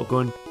for Water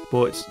Gun,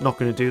 but it's not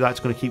going to do that.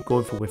 It's going to keep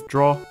going for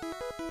Withdraw,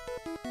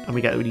 and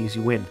we get an easy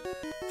win.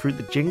 Through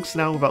the Jinx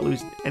now without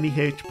losing any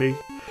HP,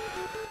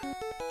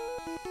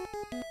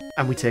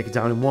 and we take it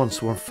down in 1.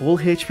 So we're on full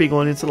HP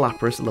going into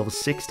Lapras at level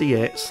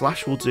 68.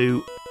 Slash will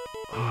do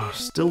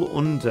still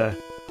under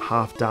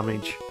half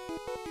damage.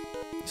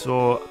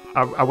 So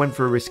I went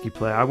for a risky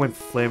play. I went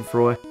for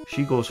Flamethrower.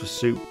 She goes for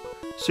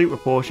Super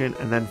Potion,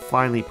 and then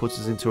finally puts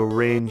us into a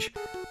range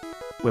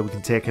where we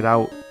can take it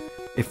out.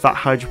 If that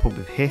Hydro Pump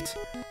had hit,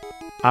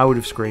 I would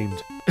have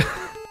screamed.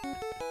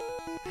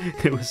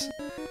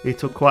 It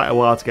took quite a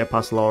while to get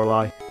past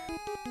Lorelei.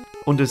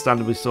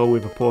 Understandably so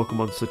with a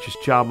Pokemon such as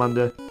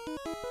Charmander.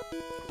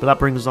 But that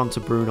brings us on to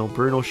Bruno.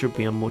 Bruno should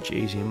be a much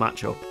easier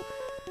matchup.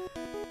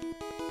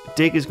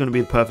 Dig is going to be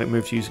the perfect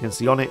move to use against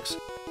the Onix.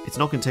 It's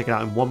not going to take it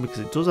out in 1 because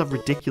it does have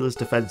ridiculous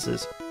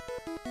defences.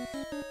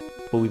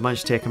 But we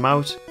managed to take him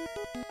out,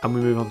 and we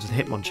move on to the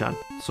Hitmonchan.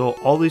 So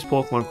all these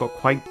Pokemon have got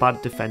quite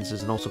bad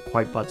defences and also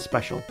quite bad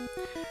special.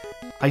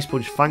 Ice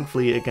Punch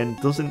thankfully again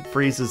doesn't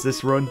freeze us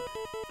this run,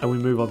 and we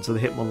move on to the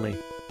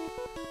Hitmonlee.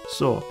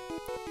 So,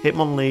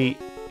 Hitmonlee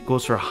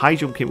goes for a high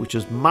jump kick which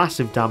does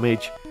massive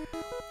damage,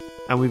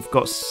 and we've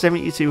got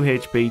 72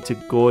 HP to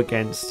go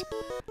against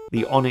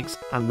the Onix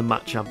and the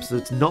Machamp, so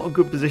it's not a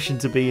good position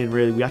to be in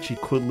really. We actually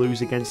could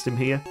lose against him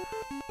here.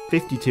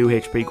 52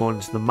 HP going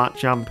into the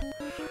Machamp.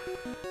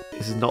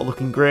 This is not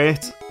looking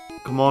great.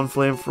 Come on,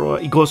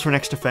 Flamethrower. He goes for an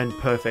extra defend.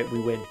 Perfect,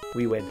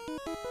 we win.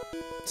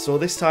 So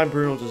this time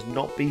Bruno does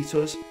not beat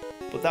us,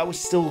 but that was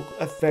still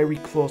a very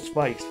close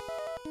fight.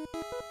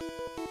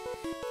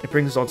 It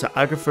brings us on to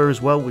Agatha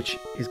as well, which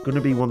is going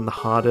to be one of the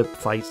harder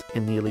fights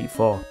in the Elite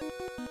Four.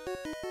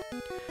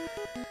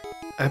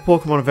 Our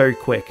Pokemon are very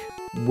quick.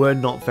 We're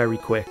not very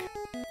quick.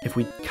 If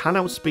we can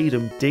outspeed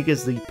them, Dig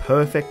is the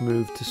perfect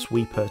move to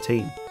sweep her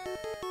team.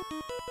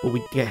 but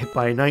we get hit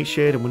by a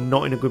Nightshade and we're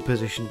not in a good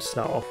position to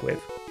start off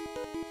with.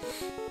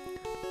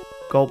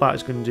 Golbat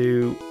is going to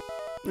do...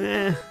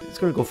 it's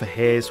going to go for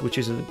Haze, which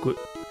isn't a good...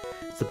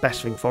 It's the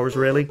best thing for us,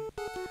 really.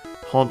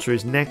 Haunter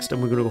is next,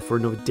 and we're going to go for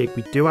another Dig.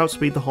 We do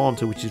outspeed the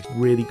Haunter, which is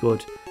really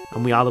good,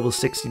 and we are level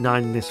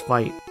 69 in this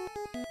fight.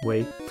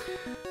 Wait.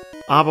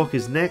 Arbok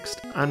is next,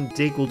 and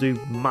Dig will do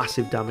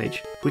massive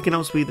damage. If we can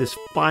outspeed this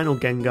final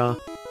Gengar,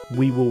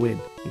 we will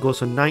win. It goes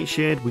for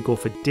Nightshade, we go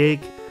for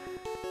Dig,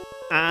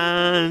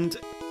 and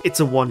it's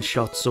a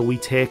one-shot, so we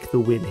take the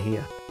win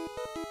here.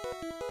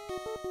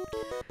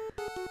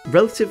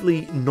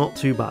 Relatively not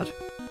too bad.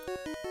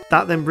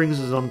 That then brings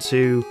us on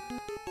to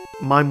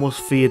my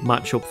most feared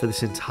matchup for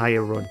this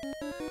entire run,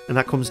 and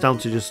that comes down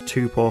to just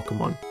two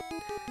Pokemon.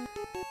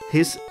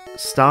 His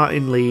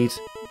starting lead,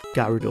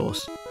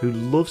 Gyarados, who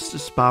loves to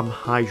spam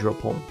Hydro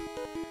Pump.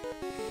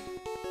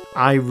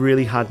 I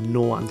really had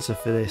no answer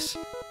for this.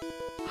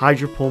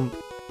 Hydro Pump,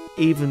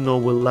 even though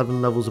we're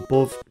 11 levels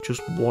above,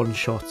 just one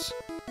shots.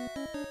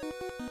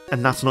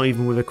 And that's not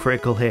even with a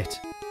critical hit.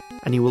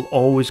 And he will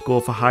always go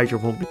for Hydro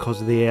Pump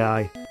because of the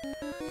AI.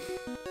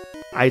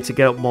 I had to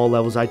get up more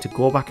levels, I had to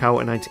go back out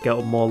and I had to get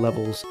up more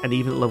levels, and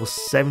even at level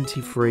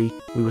 73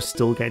 we were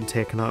still getting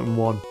taken out in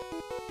one.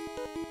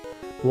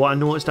 But what I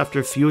noticed after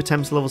a few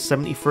attempts at level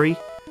 73,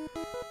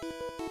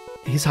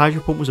 his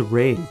Hydro Pump was a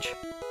range.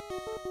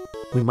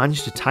 We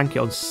managed to tank it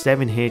on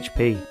 7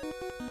 HP.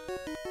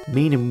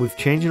 Meaning with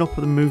changing up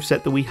the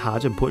moveset that we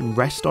had and putting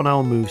Rest on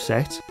our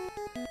moveset,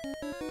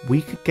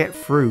 we could get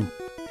through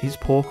his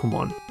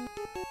Pokemon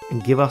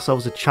and give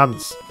ourselves a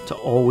chance to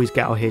always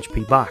get our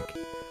HP back.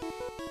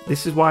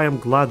 This is why I'm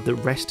glad that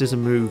Rest is a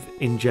move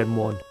in Gen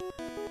 1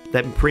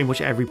 that pretty much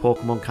every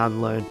Pokemon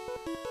can learn.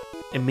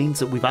 It means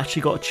that we've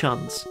actually got a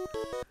chance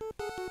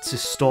to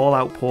stall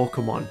out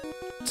Pokemon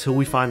till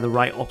we find the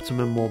right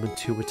optimum moment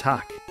to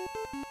attack.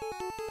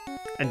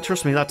 And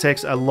trust me, that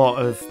takes a lot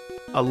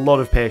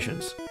of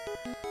patience.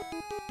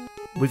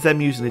 With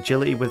them using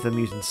Agility, with them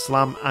using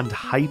Slam and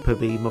Hyper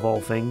Beam of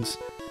all things,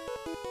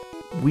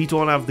 we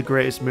don't have the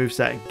greatest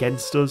moveset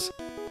against us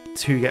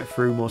to get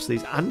through most of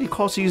these. And of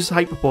course he uses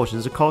Hyper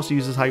Potions,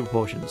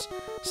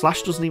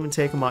 Slash doesn't even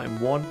take him out in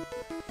one.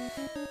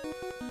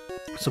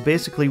 So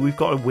basically we've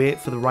got to wait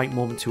for the right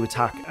moment to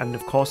attack, and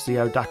of course the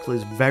Aerodactyl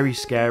is very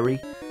scary.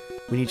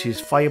 We need to use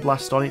Fire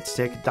Blast on it to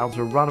take it down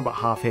to around about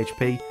half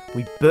HP.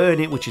 We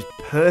burn it, which is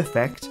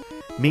perfect,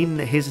 meaning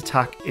that his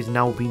attack is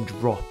now being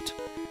dropped.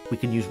 We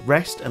can use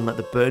Rest and let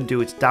the burn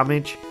do its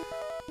damage.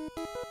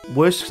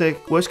 Worst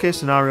case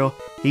scenario,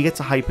 he gets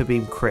a Hyper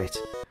Beam crit,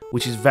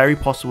 which is very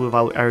possible with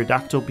our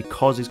Aerodactyl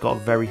because he's got a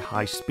very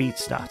high speed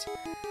stat.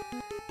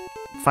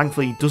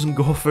 Thankfully he doesn't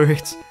go for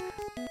it,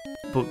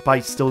 but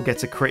Bite still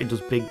gets a crit and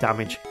does big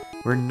damage.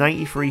 We're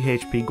 93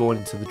 HP going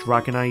into the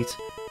Dragonite,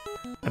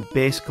 and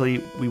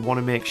basically we want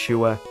to make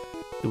sure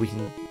that we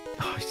can...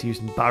 he's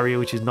using Barrier,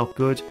 which is not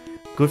good.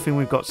 Good thing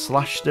we've got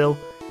Slash still.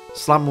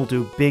 Slam will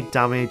do big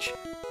damage,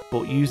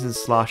 but using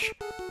Slash,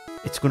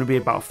 it's going to be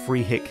about a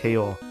 3-hit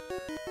KO.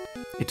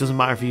 It doesn't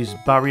matter if he uses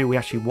Barrier, we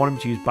actually want him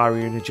to use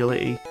Barrier and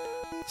Agility.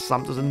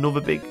 Slam does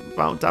another big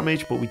amount of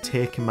damage, but we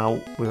take him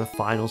out with a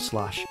final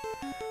Slash.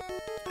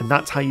 And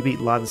that's how you beat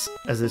Lance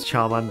as this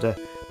Charmander,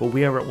 but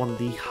we are at one of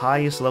the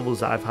highest levels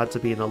that I've had to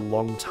be in a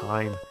long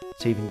time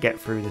to even get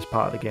through this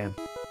part of the game.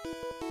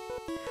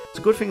 It's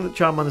a good thing that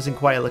Charmander's in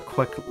quite a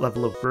quick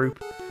level of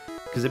group,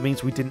 because it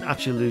means we didn't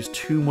actually lose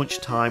too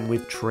much time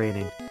with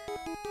training.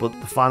 But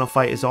the final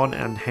fight is on,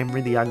 and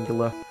Henry the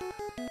Angler,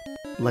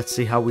 let's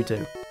see how we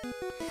do.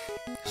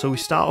 So we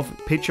start off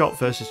Pidgeot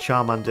versus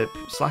Charmander.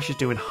 Slash is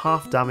doing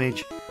half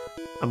damage,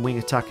 and Wing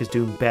Attack is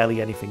doing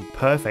barely anything.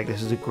 Perfect,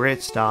 this is a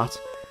great start.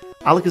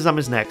 Alakazam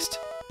is next,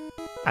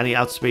 and he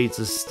outspeeds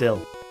us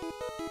still.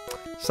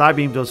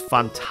 Psybeam does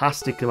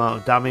fantastic amount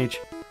of damage,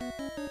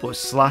 but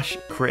Slash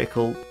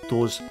critical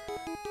does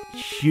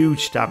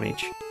huge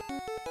damage,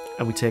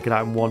 and we take it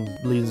out in one,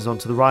 leading us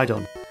onto the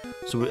Rhydon.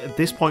 So at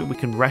this point we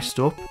can rest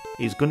up.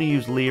 He's going to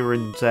use Leer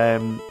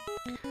and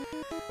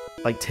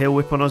like Tail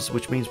Whip on us,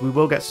 which means we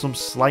will get some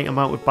slight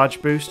amount of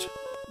Badge Boost.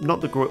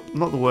 Not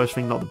the worst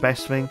thing, not the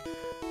best thing,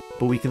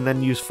 but we can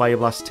then use Fire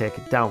Blast to take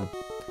it down.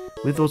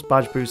 With those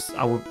Badge Boosts,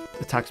 our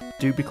attacks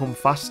do become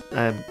fast,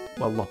 well,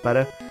 a lot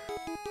better,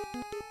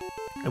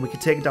 and we can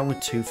take it down with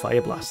 2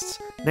 Fire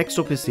Blasts. Next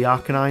up is the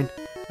Arcanine,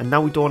 and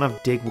now we don't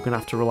have Dig, we're going to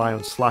have to rely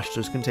on Slash, so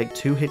it's going to take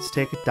 2 hits to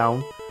take it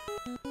down.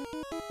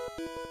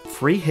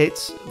 3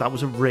 hits, that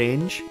was a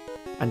range,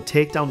 and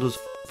Takedown does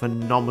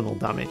phenomenal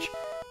damage.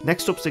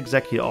 Next up is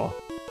Executor.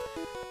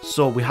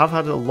 So we have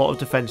had a lot of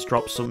defense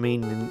drops, so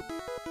meaning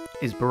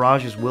his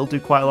barrages will do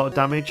quite a lot of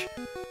damage.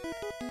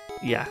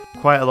 Yeah,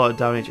 quite a lot of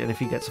damage, and if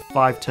he gets a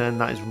 5-turn,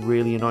 that is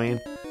really annoying.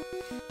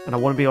 And I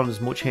want to be on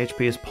as much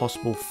HP as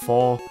possible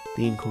for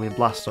the incoming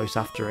Blastoise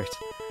after it.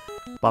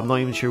 But I'm not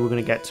even sure we're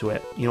going to get to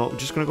it. You know, we're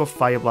just going to go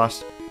Fire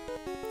Blast,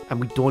 and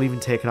we don't even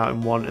take it out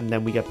in one, and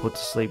then we get put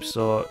to sleep,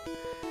 so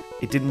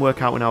it didn't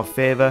work out in our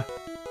favour.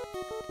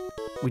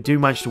 We do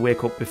manage to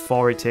wake up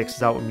before it takes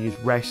us out and use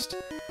Rest,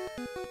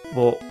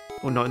 but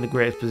we're not in the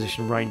greatest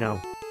position right now.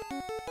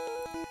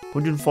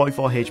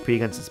 144 HP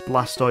against its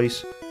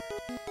Blastoise.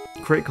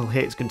 Critical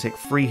hit is going to take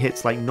 3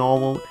 hits like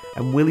normal.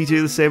 And will he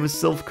do the same as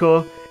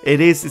Silphcore? It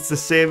is, it's the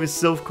same as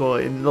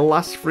Silphcore. In the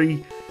last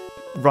 3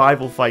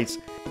 rival fights,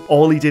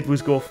 all he did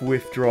was go for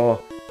withdraw.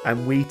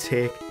 And we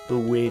take the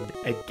win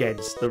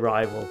against the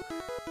rival.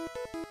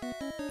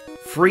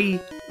 3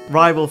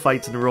 rival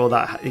fights in a row,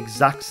 that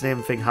exact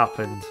same thing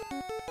happened.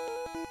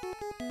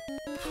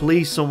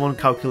 Please someone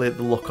calculate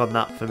the luck on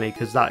that for me,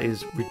 because that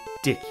is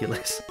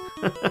ridiculous.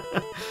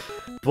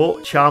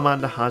 But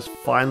Charmander has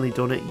finally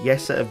done it,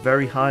 yes, at a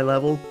very high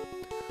level,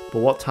 but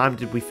what time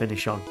did we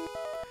finish on?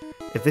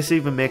 If this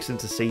even makes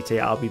it into CT,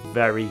 I'll be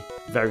very,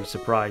 very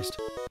surprised.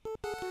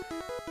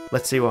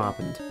 Let's see what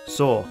happened.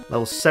 So,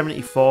 level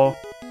 74,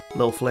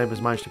 Little Flame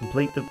has managed to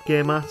complete the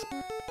game at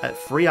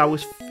 3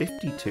 hours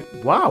 52.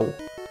 Wow!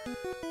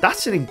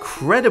 That's an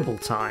incredible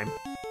time!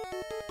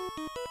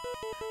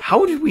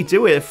 How did we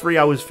do it at 3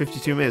 hours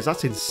 52 minutes?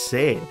 That's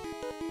insane!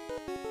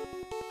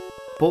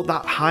 But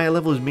that higher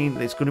level means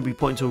it's going to be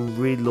put into a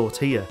really low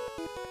tier.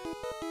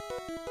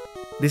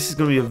 This is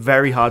going to be a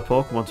very hard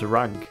Pokemon to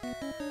rank.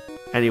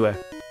 Anyway,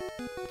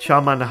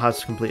 Charmander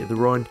has completed the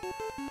run.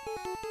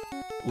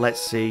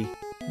 Let's see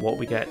what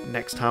we get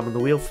next time on the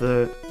wheel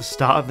for the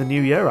start of the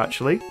new year,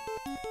 actually.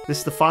 This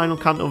is the final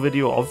Kanto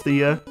video of the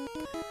year.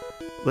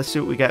 Let's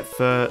see what we get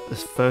for the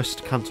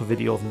first Kanto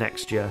video of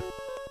next year.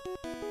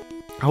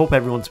 I hope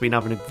everyone's been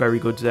having a very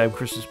good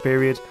Christmas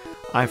period.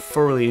 I've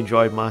thoroughly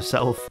enjoyed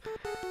myself.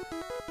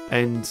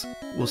 And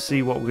we'll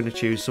see what we're going to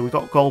choose. So we've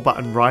got Golbat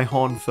and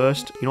Rhyhorn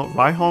first. You know what,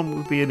 Rhyhorn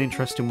would be an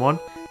interesting one.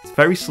 It's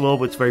very slow,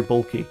 but it's very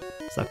bulky.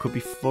 So that could be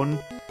fun.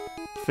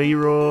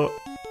 Fearow.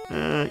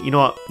 You know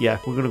what, yeah,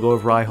 we're going to go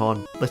with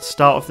Rhyhorn. Let's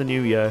start off the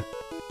new year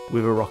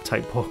with a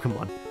Rock-type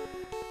Pokemon.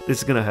 This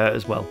is going to hurt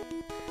as well.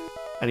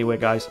 Anyway,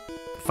 guys,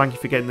 thank you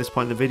for getting this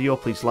point in the video.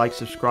 Please like,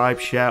 subscribe,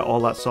 share, all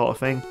that sort of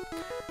thing.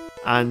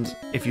 And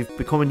if you've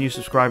become a new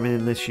subscriber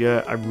in this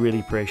year, I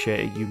really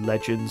appreciate it, you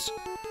legends.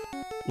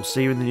 We'll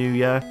see you in the new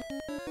year.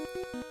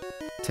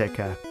 Take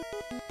care.